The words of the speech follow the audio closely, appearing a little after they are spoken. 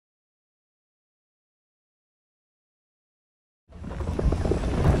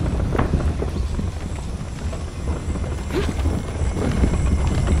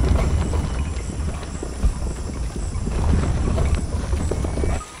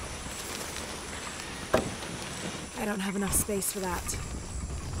I don't have enough space for that.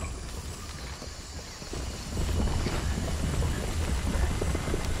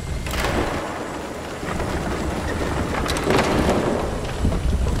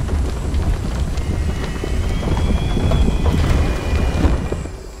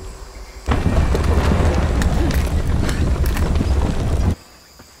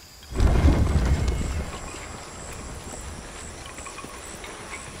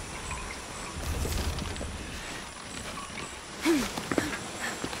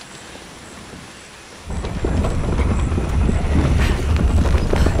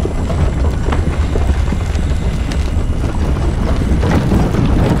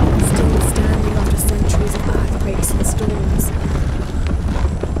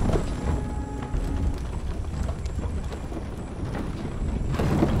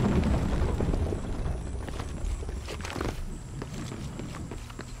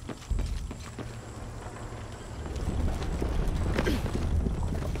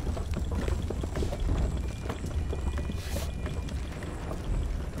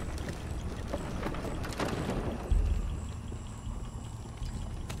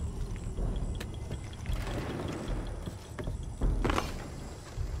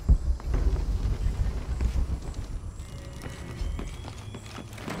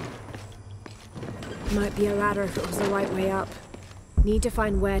 Might be a ladder if it was the right way up. Need to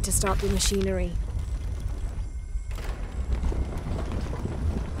find where to stop the machinery.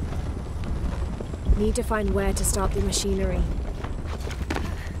 Need to find where to stop the machinery.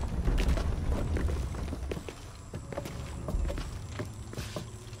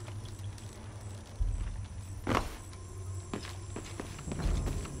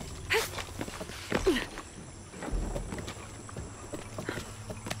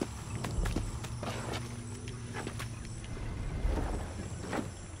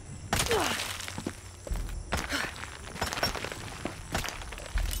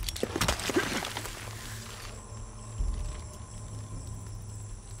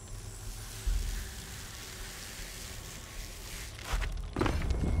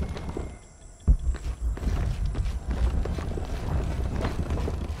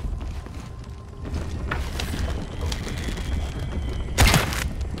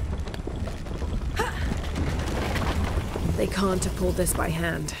 They can't have pulled this by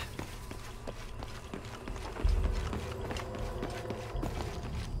hand.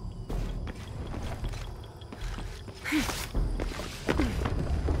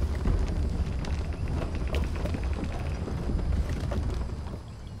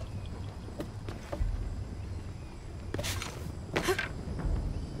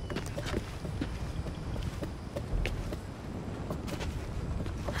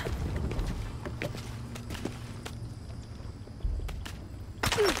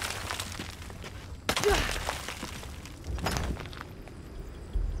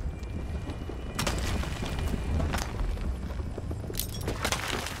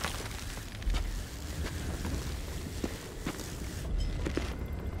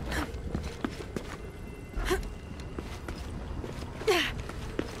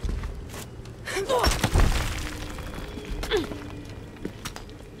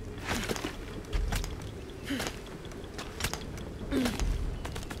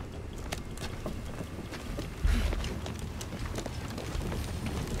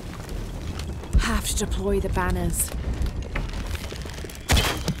 Have to deploy the banners.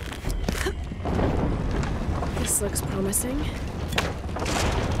 This looks promising.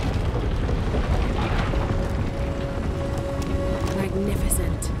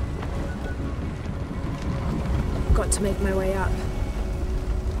 Magnificent. Got to make my way up.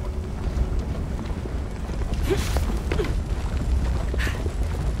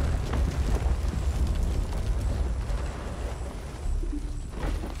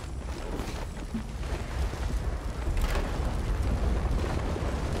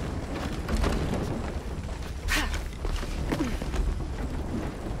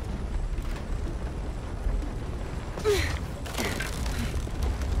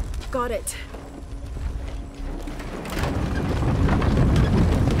 Got it.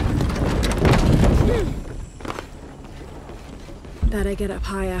 Better get up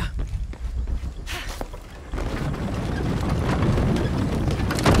higher.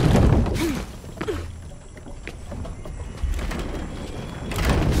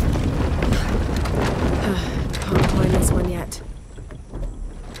 Can't climb this one yet.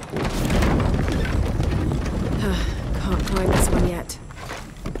 Can't climb this one yet.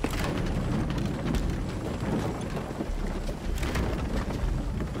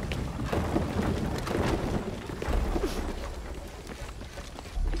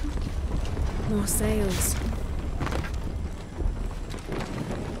 More sails.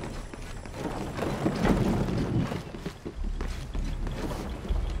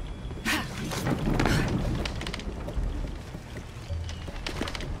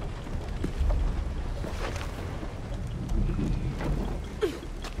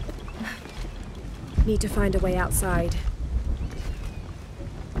 Need to find a way outside.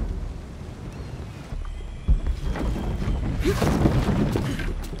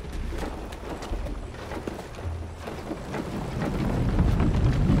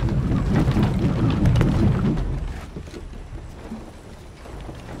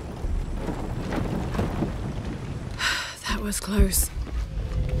 That was close.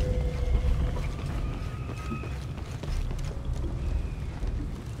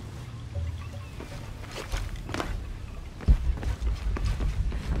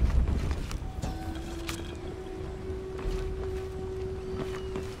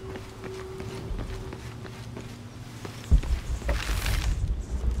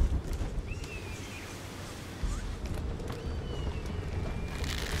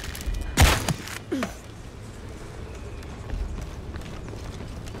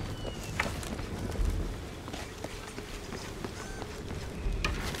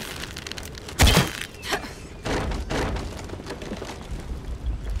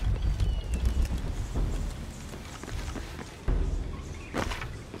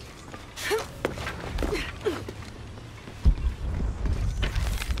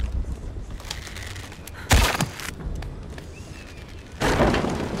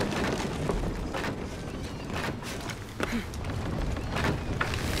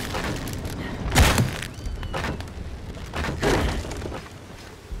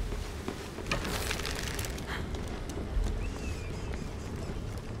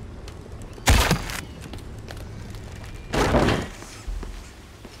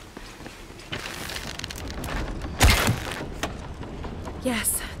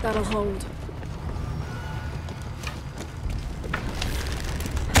 Yes, that'll hold.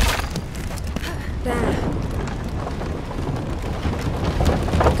 There.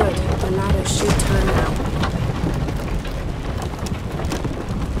 Good, the ladder should turn now.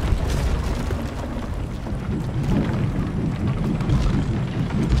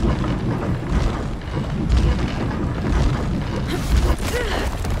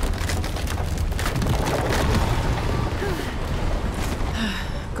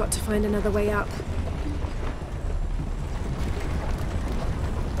 Got to find another way up.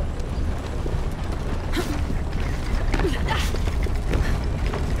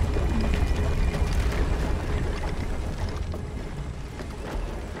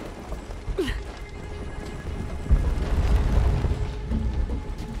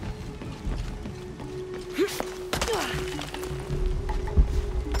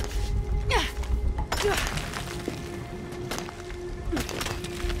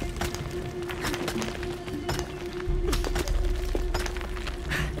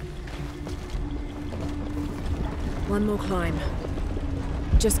 One more climb.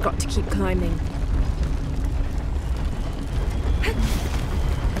 Just got to keep climbing.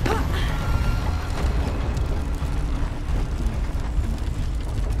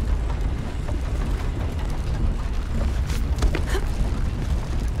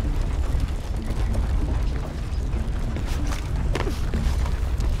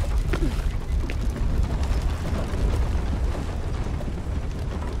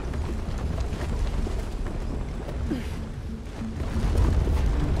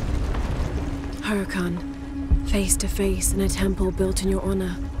 Face to face in a temple built in your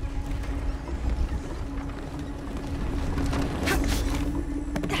honor.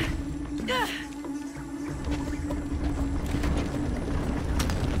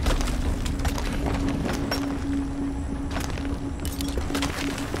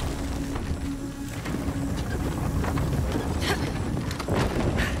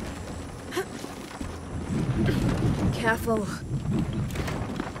 Careful.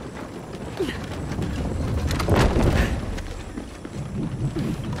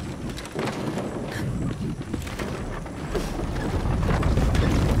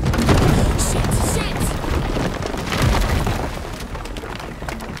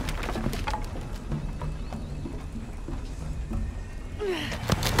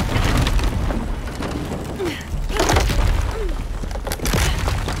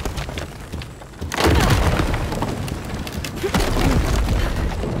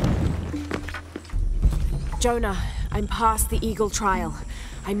 Jonah, I'm past the Eagle trial.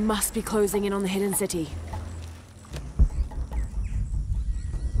 I must be closing in on the hidden city.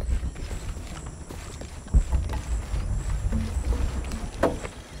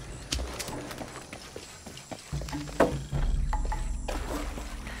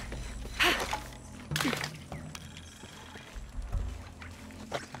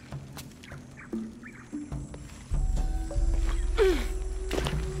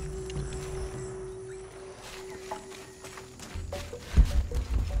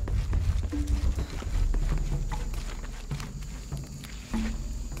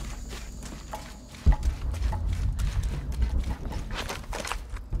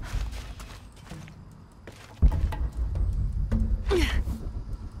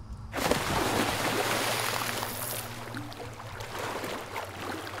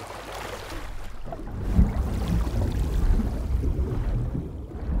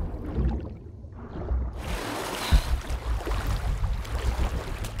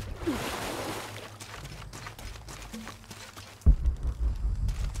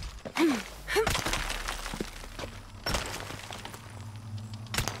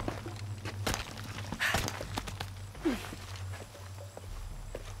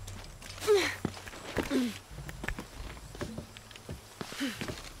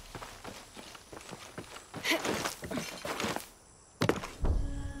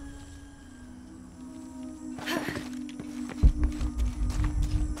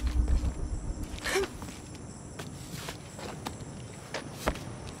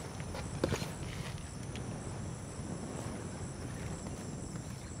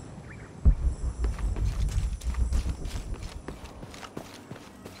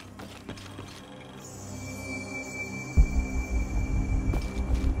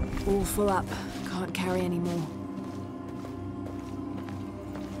 All full up. Can't carry anymore.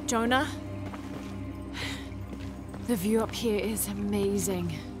 Jonah? The view up here is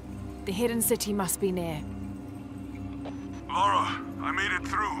amazing. The hidden city must be near. Laura, I made it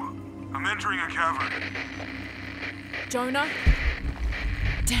through. I'm entering a cavern. Jonah?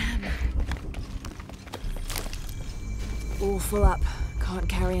 Damn. All full up. Can't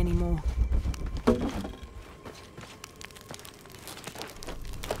carry anymore.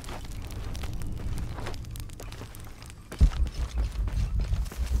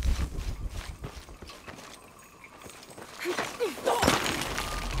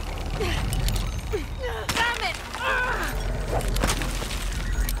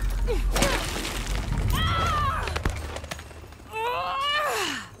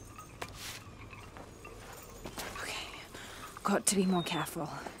 Got to be more careful.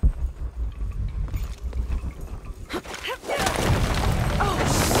 Oh,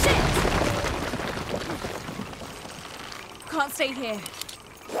 shit! Can't stay here.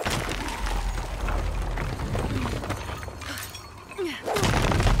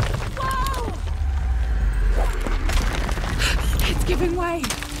 Whoa! It's giving way.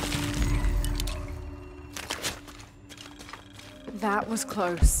 That was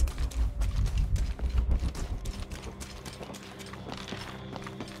close.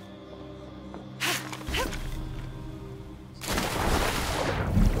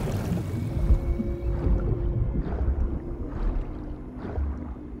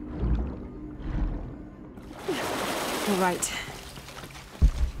 Right.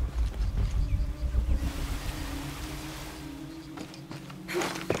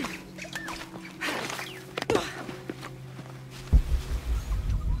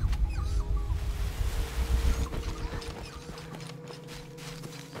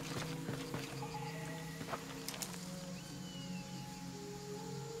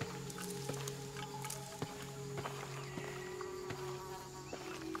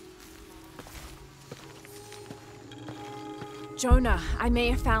 Jonah, I may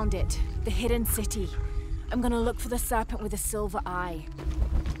have found it. The hidden city. I'm gonna look for the serpent with the silver eye.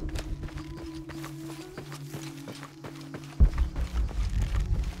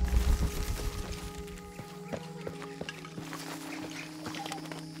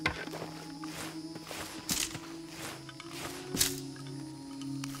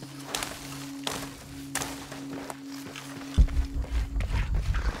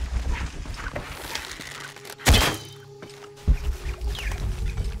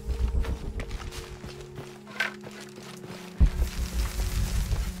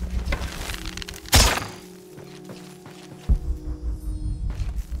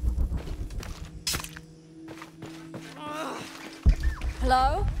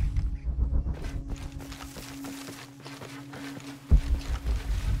 Hello?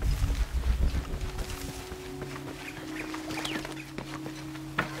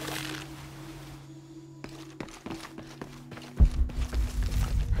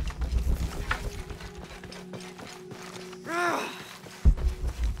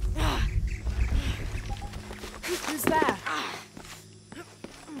 Who's there?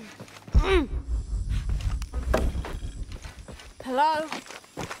 Hello?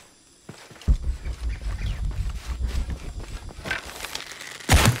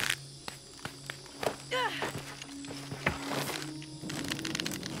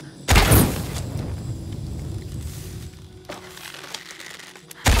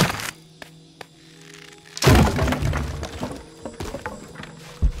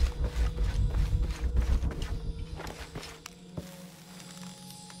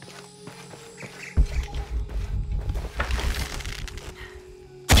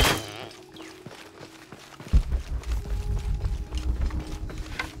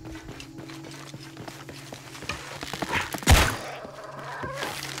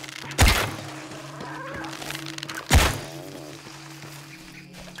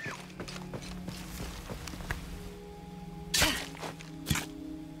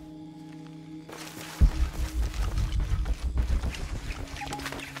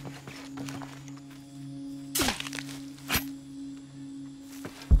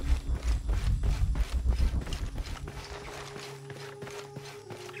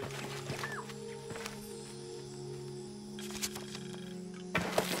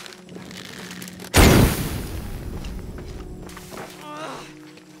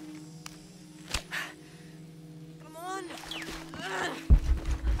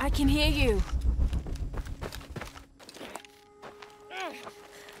 I can hear you.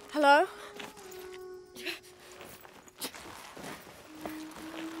 Hello?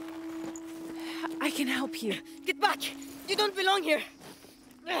 I can help you. Get back! You don't belong here!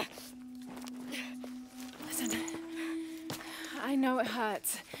 know it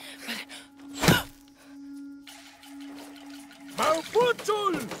hurts, but...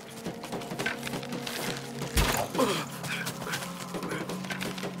 Malfunctions!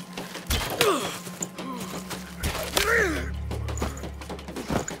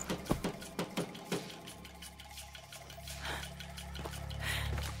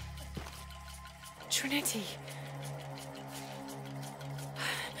 Trinity.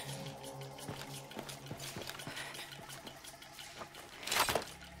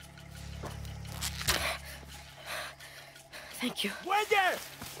 Thank you. ¡Fuelle!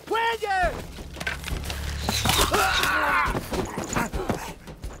 ¡Fuelle!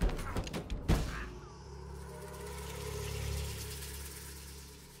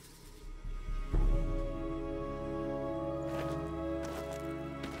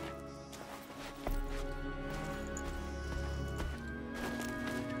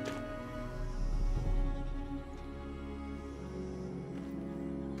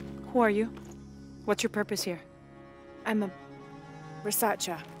 Who are you? What's your purpose here? I'm a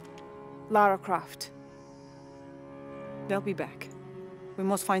researcher. Lara Croft. They'll be back. We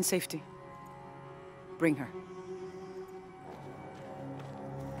must find safety. Bring her.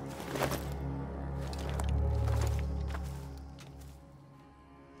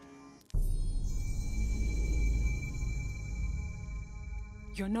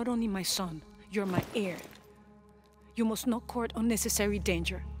 You're not only my son, you're my heir. You must not court unnecessary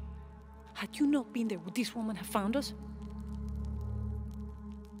danger. Had you not been there, would this woman have found us?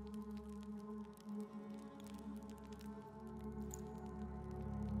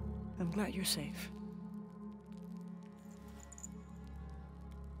 I'm glad you're safe.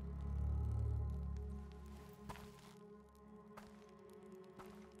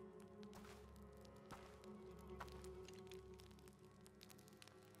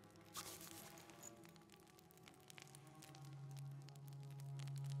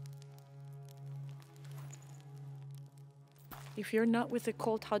 If you're not with the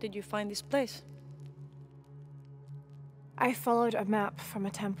cult, how did you find this place? I followed a map from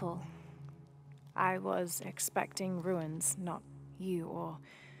a temple. I was expecting ruins, not you or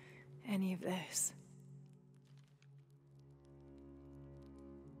any of this.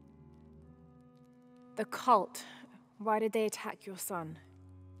 The cult, why did they attack your son?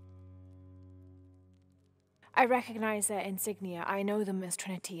 I recognize their insignia. I know them as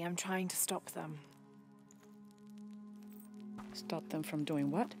Trinity. I'm trying to stop them. Stop them from doing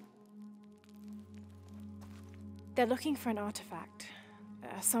what? They're looking for an artifact.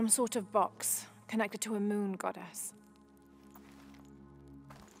 Some sort of box connected to a moon goddess.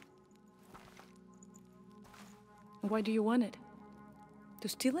 Why do you want it? To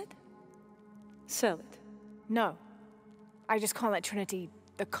steal it? Sell it? No. I just can't let Trinity,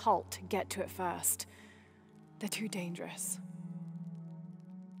 the cult, get to it first. They're too dangerous.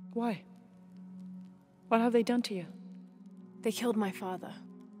 Why? What have they done to you? They killed my father.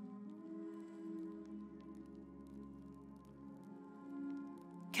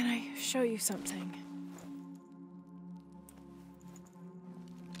 Can I show you something?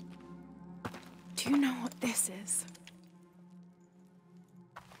 Do you know what this is?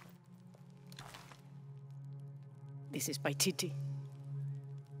 This is Paititi.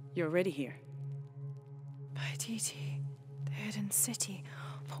 You're already here. Paititi, the hidden city.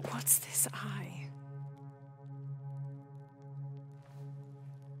 But what's this eye?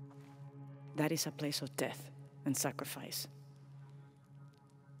 That is a place of death and sacrifice.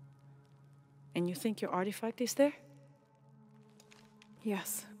 And you think your artifact is there?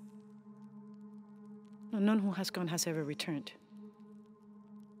 Yes. No, none who has gone has ever returned.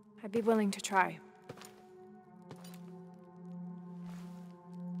 I'd be willing to try.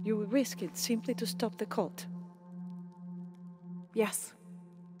 You would risk it simply to stop the cult? Yes.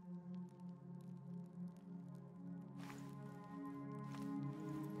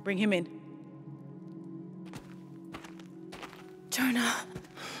 Bring him in. Jonah.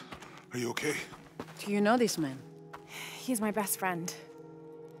 Are you okay? Do you know this man? He's my best friend.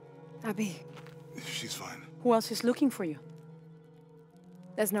 Abby. She's fine. Who else is looking for you?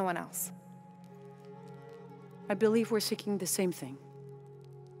 There's no one else. I believe we're seeking the same thing.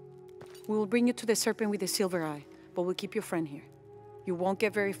 We will bring you to the serpent with the silver eye, but we'll keep your friend here. You won't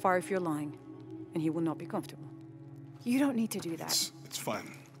get very far if you're lying, and he will not be comfortable. You don't need to do that. It's fine.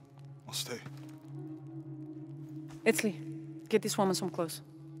 I'll stay. Etzli, get this woman some clothes.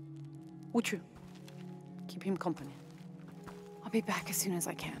 Uchu, keep him company. I'll be back as soon as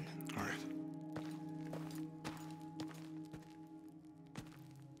I can. All right.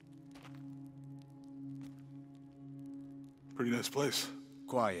 Pretty nice place.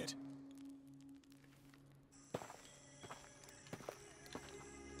 Quiet.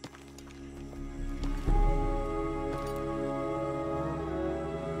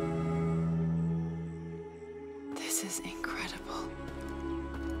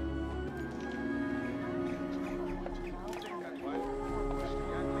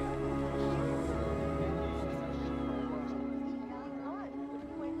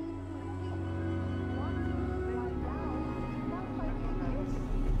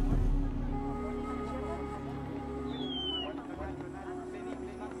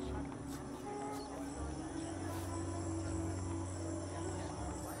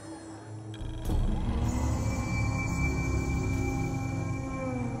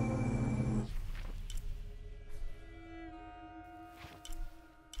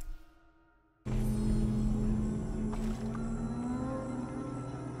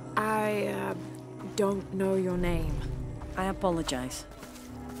 don't know your name. I apologize.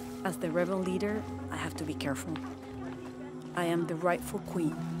 As the rebel leader, I have to be careful. I am the rightful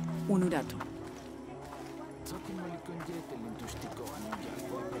queen, Unuratu.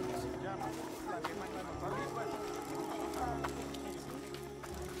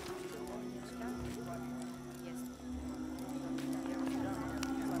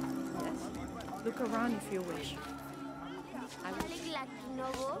 Look around if you wish.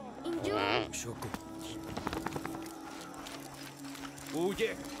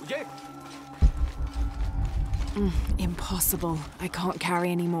 Impossible. I can't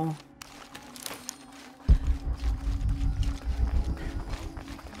carry anymore.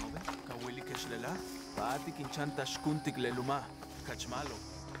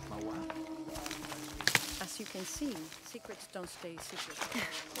 As you can see, secrets don't stay secret.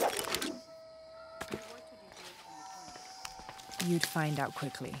 You'd find out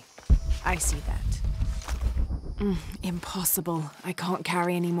quickly. I see that. Impossible. I can't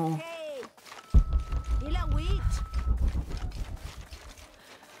carry anymore. Hey! Nila wheat!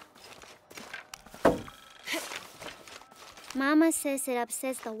 Mama says it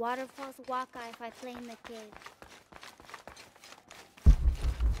upsets the waterfall's waka if I play in the cave.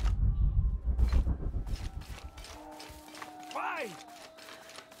 Why?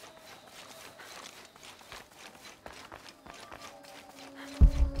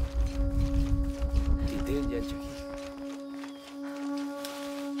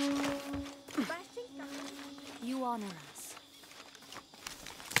 You honor us.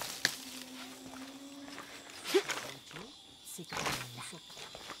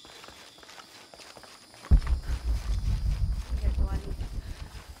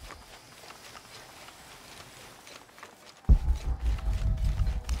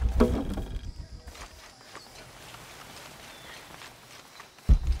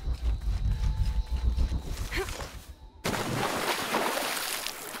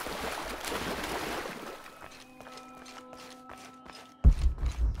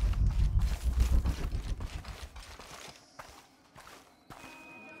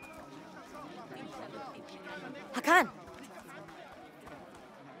 Hakan!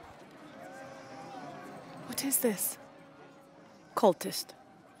 What is this? Cultist,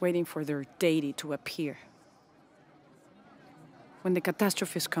 waiting for their deity to appear. When the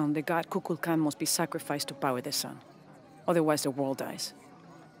catastrophes come, the god Kukulkan must be sacrificed to power the sun. Otherwise, the world dies.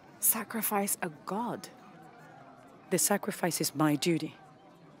 Sacrifice a god? The sacrifice is my duty.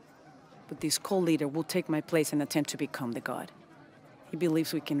 But this cult leader will take my place and attempt to become the god. He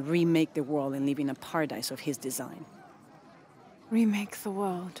believes we can remake the world and live in a paradise of his design. Remake the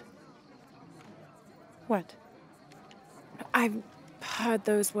world. What? I've heard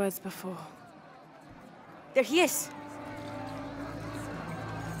those words before. There he is!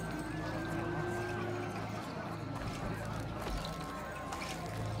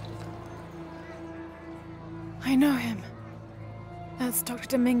 I know him. That's Dr.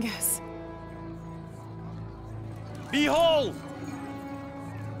 Dominguez. Behold!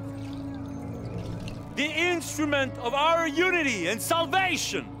 The instrument of our unity and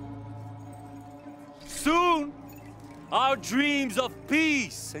salvation! Soon, our dreams of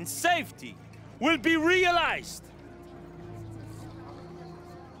peace and safety will be realized!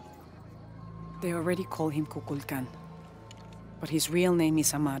 They already call him Kukulkan. But his real name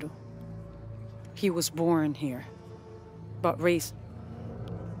is Amaru. He was born here, but raised,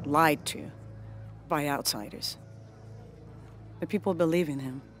 lied to, by outsiders. The people believe in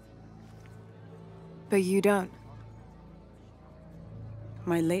him. But you don't.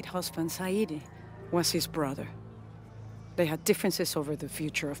 My late husband, Saidi, was his brother. They had differences over the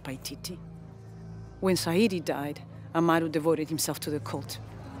future of Paititi. When Saidi died, Amaru devoted himself to the cult.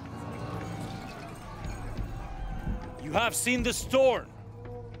 You have seen the storm.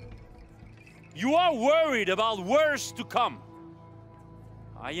 You are worried about worse to come.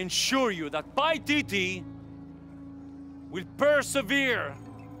 I assure you that Paititi will persevere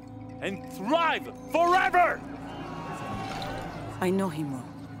and thrive forever! I know him well.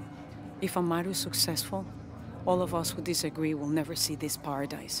 If Amaru is successful, all of us who disagree will never see this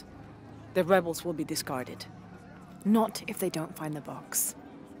paradise. The rebels will be discarded. Not if they don't find the box.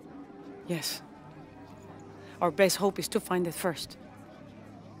 Yes. Our best hope is to find it first.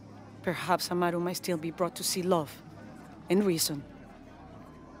 Perhaps Amaru might still be brought to see love and reason.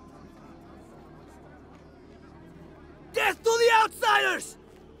 Death to the outsiders!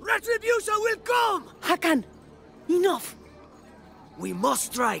 Retribution will come! Hakan! Enough! We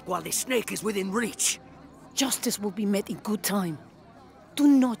must strike while the snake is within reach. Justice will be met in good time. Do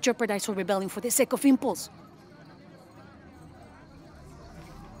not jeopardize our rebellion for the sake of impulse.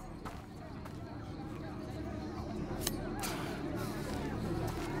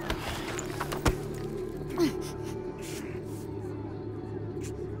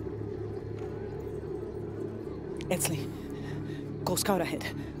 Etzli, go scout ahead.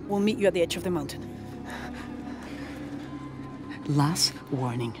 We'll meet you at the edge of the mountain. Last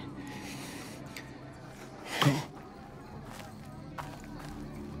warning. Go.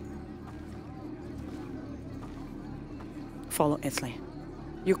 Follow Etzli.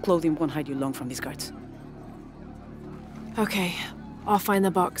 Your clothing won't hide you long from these guards. Okay, I'll find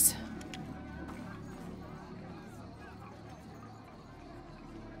the box.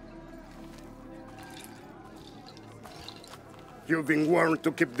 You've been warned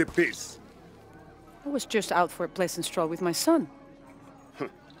to keep the peace. I was just out for a pleasant stroll with my son.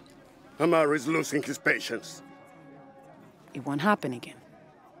 Amar is losing his patience. It won't happen again.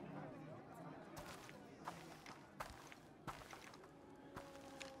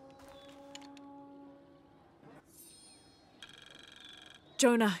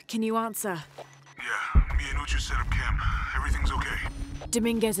 Jonah, can you answer? Yeah, me and Uchu set up camp. Everything's okay.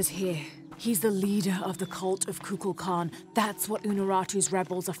 Dominguez is here. He's the leader of the cult of Kukulkan. That's what Unuratu's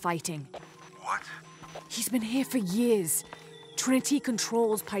rebels are fighting. What? He's been here for years. Trinity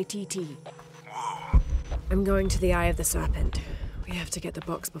controls Paititi. Whoa. I'm going to the Eye of the Serpent. We have to get the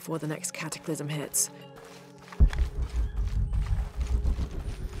box before the next cataclysm hits.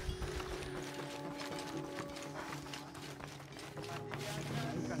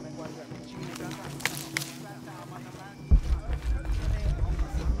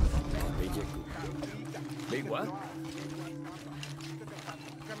 Wait, what?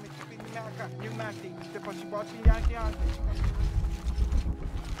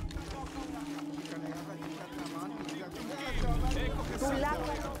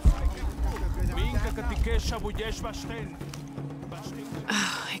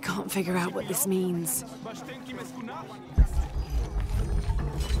 I can't figure out what this means.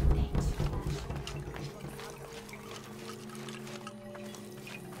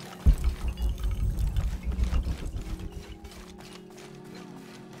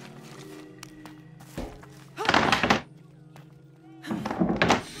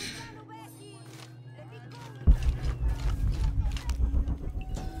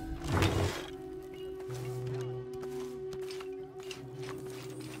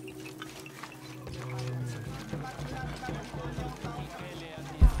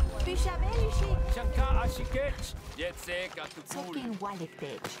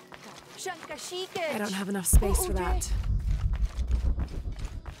 I don't have enough space for that.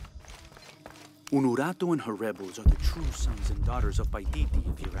 Unuratu and her rebels are the true sons and daughters of Paititi,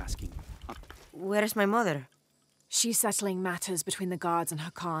 if you're asking. Where's my mother? She's settling matters between the guards and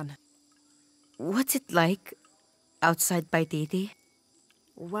her Khan. What's it like outside Paititi?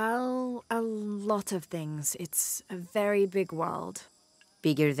 Well, a lot of things. It's a very big world.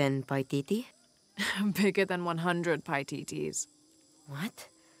 Bigger than Paititi? Bigger than 100 Paititis. What?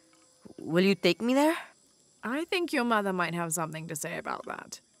 Will you take me there? I think your mother might have something to say about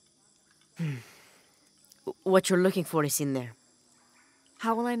that. What you're looking for is in there.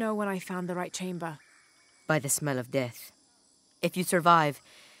 How will I know when I found the right chamber? By the smell of death. If you survive,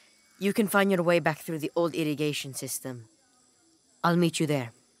 you can find your way back through the old irrigation system. I'll meet you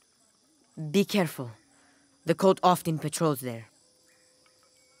there. Be careful. The cult often patrols there.